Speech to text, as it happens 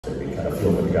Kind of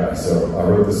feel for the guy. So I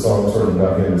wrote this song sort of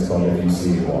about him. It's called If You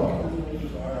See Me Walking.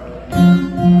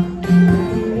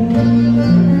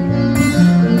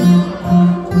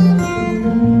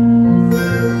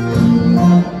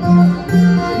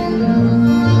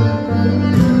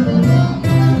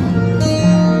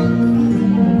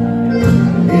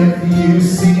 If you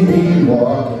see me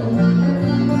walking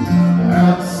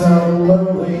out some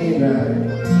lonely night,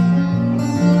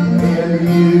 and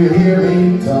you hear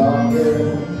me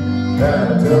talking,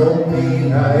 that don't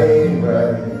mean I ain't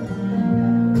right.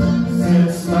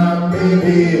 Since my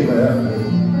baby left me,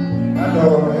 I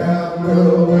don't have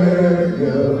nowhere to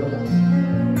go.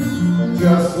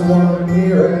 Just one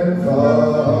near and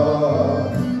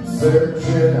far,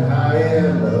 searching high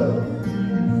and low.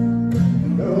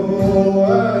 No,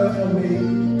 I don't need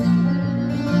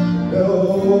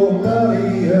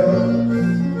nobody else.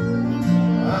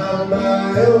 I'm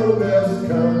my own best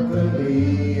company.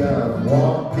 I'm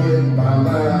walking by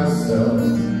myself.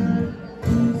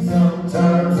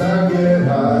 Sometimes I get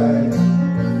high,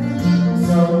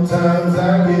 sometimes I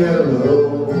get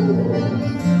low,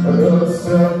 but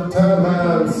sometimes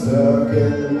I'm stuck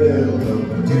in the middle of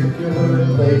a particular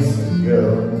place to go.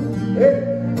 Hey!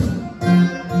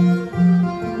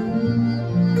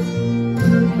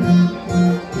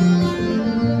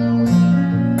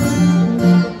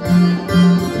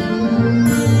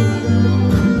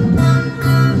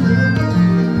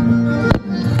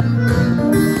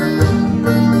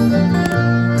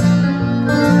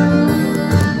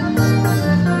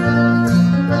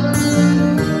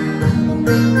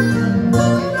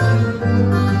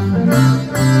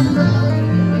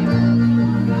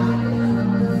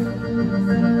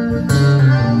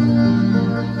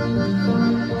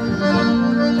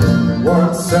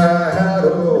 Once I had a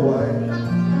wife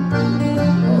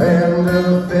and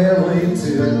a family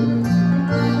too,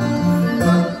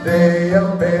 but they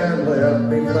up and left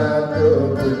me flat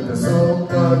up with this old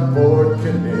bloodboard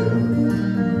canoe.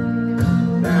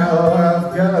 Now I've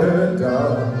got a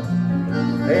dog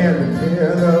and a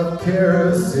can of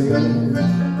kerosene,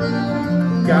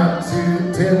 got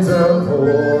 2 tins of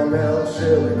Hormel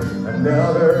chili,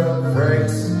 another of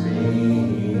Frank's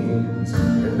beans,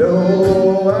 and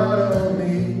oh, I don't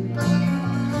need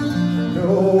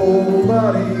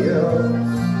nobody else.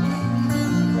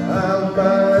 I'm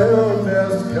my own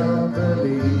best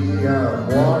company. I'm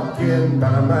walking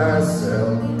by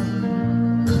myself.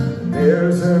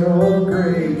 There's an old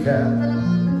gray cat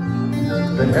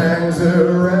that hangs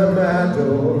around my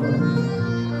door.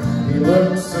 He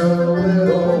looks a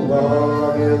little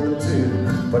long in the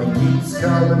tooth, but he keeps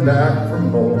coming back for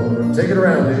more. Take it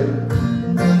around, dude.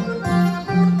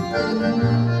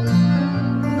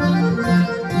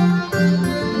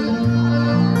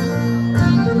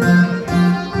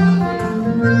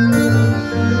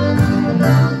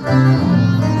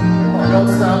 Don't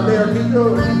stop there, keep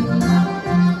going.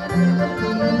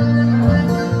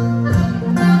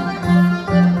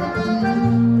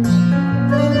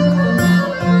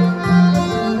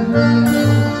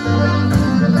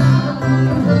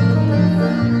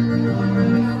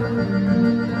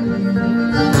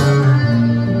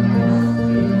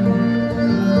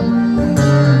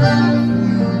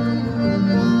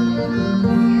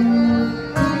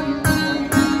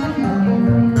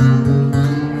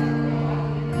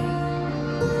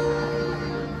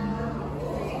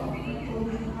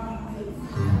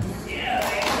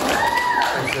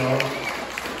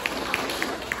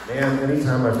 And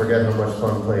anytime I forget how much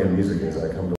fun playing music is, I come to